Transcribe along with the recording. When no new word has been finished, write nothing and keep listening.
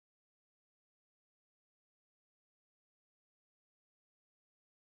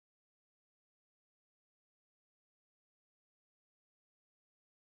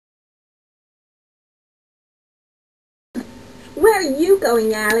Where are you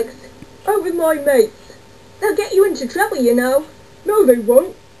going, Alex? Out with my mates. They'll get you into trouble, you know. No, they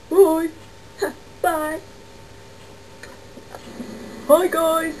won't. Bye. Bye. Hi,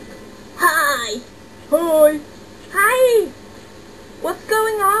 guys. Hi. Hi. Hi. What's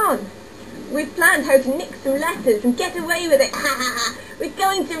going on? We've planned how to nick some letters and get away with it. We're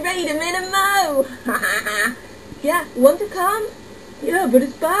going to raid them in a mo. Yeah, want to come? Yeah, but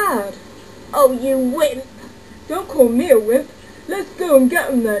it's bad. Oh, you wimp. Don't call me a wimp. Let's go and get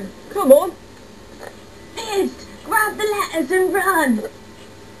them then. Come on. Pissed. Grab the letters and run.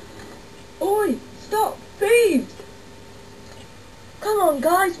 Oi, stop. Thieves. Come on,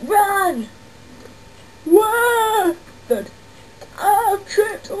 guys, run. Wah! Thud. I've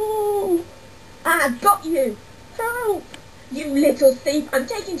tripped. Oh. I've got you. Help. You little thief. I'm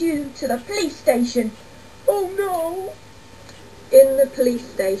taking you to the police station. Oh, no. In the police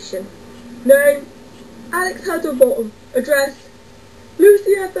station. Name? Alex Huddlebottom. Address?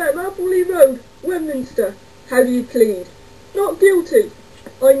 Lucy FM, Appley Road, Westminster. How do you plead? Not guilty.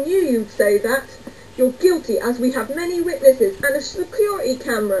 I knew you'd say that. You're guilty as we have many witnesses and a security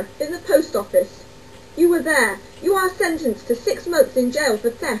camera in the post office. You were there. You are sentenced to 6 months in jail for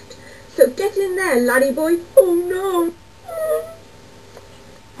theft. So get in there, laddie boy. Oh no.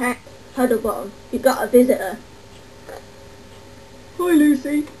 Hey, Huddlebottom, you got a visitor. Hi,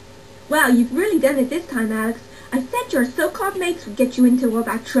 Lucy. Well, you've really done it this time, Alex. I said your so-called mates would get you into all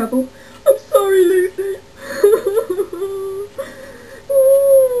that trouble. I'm sorry, Lucy.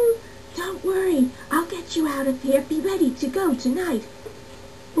 Don't worry, I'll get you out of here. Be ready to go tonight.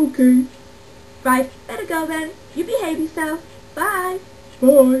 Okay. Right, better go then. You behave yourself. Bye.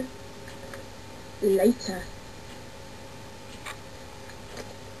 Bye. Later.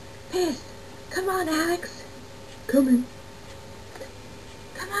 Piss. Come on, Alex. Coming.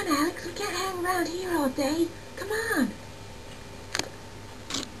 Come on, Alex. We can't hang around here all day. Come on.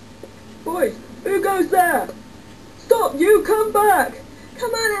 Boys, who goes there? Stop, you come back.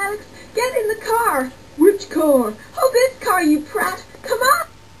 Come on, Alex. Get in the car. Which car? Oh, this car, you prat. Come on.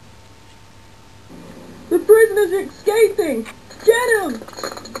 The prisoner's escaping. Get him.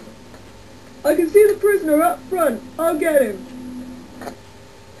 I can see the prisoner up front. I'll get him.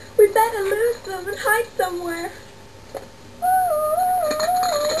 We better lose them and hide somewhere.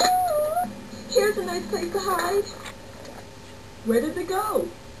 Here's a nice place to hide. Where did they go?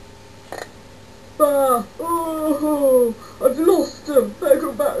 Bah! Oh, I've lost them. Better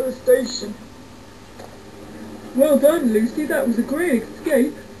go back to the station. Well done, Lucy. That was a great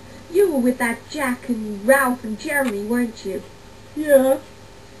escape. You were with that Jack and Ralph and Jeremy, weren't you? Yeah.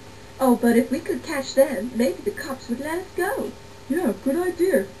 Oh, but if we could catch them, maybe the cops would let us go. Yeah, good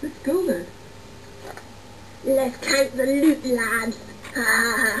idea. Let's go then. Let's count the loot, lads. Ha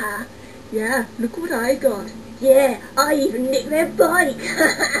ha ha. Yeah, look what I got. Yeah, I even nicked their bike.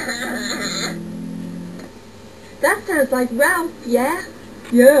 That sounds like Ralph, yeah?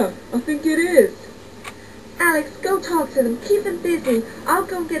 Yeah, I think it is. Alex, go talk to them. Keep them busy. I'll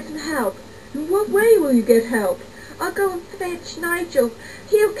go and get some help. In what way will you get help? I'll go and fetch Nigel.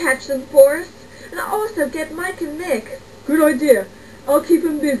 He'll catch them for us. And I'll also get Mike and Nick. Good idea. I'll keep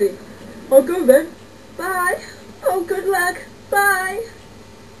them busy. I'll go then. Bye. Oh, good luck. Bye.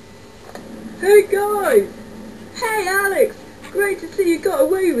 Hey guys! Hey, Alex. Great to see you got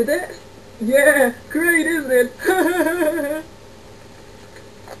away with it. Yeah, great, isn't it?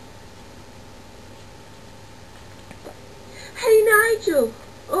 Hey, Nigel.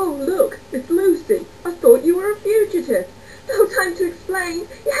 Oh, look, it's Lucy. I thought you were a fugitive. No time to explain.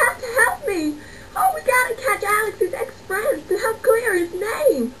 You have to help me. Oh, we gotta catch Alex's ex-friends to help clear his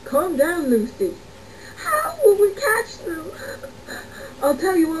name. Calm down, Lucy. How will we catch them? I'll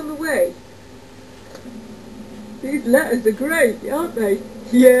tell you on the way. These letters are great, aren't they?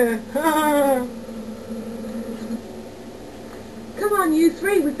 Yeah. Come on, you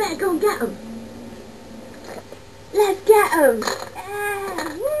three. We better go and get them. Let's get them.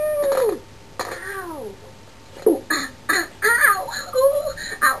 Yeah. Woo. Ow. Ooh, ah, ah, ow. Ooh,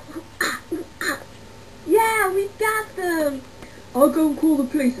 ow. Ah, ooh, ah. Yeah, we got them. I'll go and call the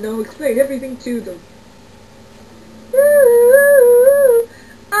police and I'll explain everything to them. Ooh.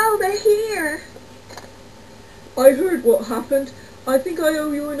 Oh, they're here. I heard what happened. I think I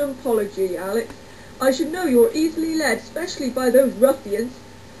owe you an apology, Alex. I should know you're easily led, especially by those ruffians.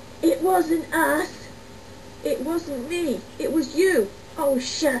 It wasn't us. It wasn't me. It was you. Oh,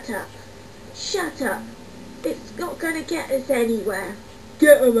 shut up. Shut up. It's not gonna get us anywhere.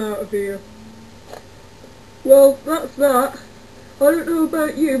 Get them out of here. Well, that's that. I don't know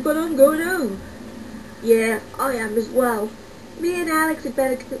about you, but I'm going home. Yeah, I am as well. Me and Alex had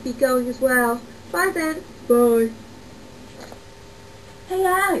better be going as well. Bye then. Bye. Hey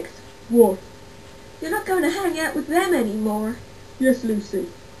Alex, What? you're not going to hang out with them anymore. Yes, Lucy.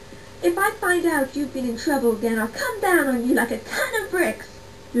 If I find out you've been in trouble again, I'll come down on you like a ton of bricks.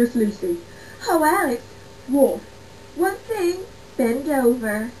 Yes, Lucy. Oh Alex, What? one thing, bend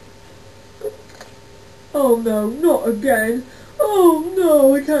over. Oh no, not again. Oh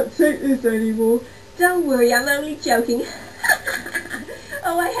no, I can't take this anymore. Don't worry, I'm only joking.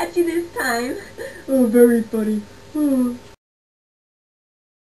 Oh, I had you this time. Oh, very funny. Oh.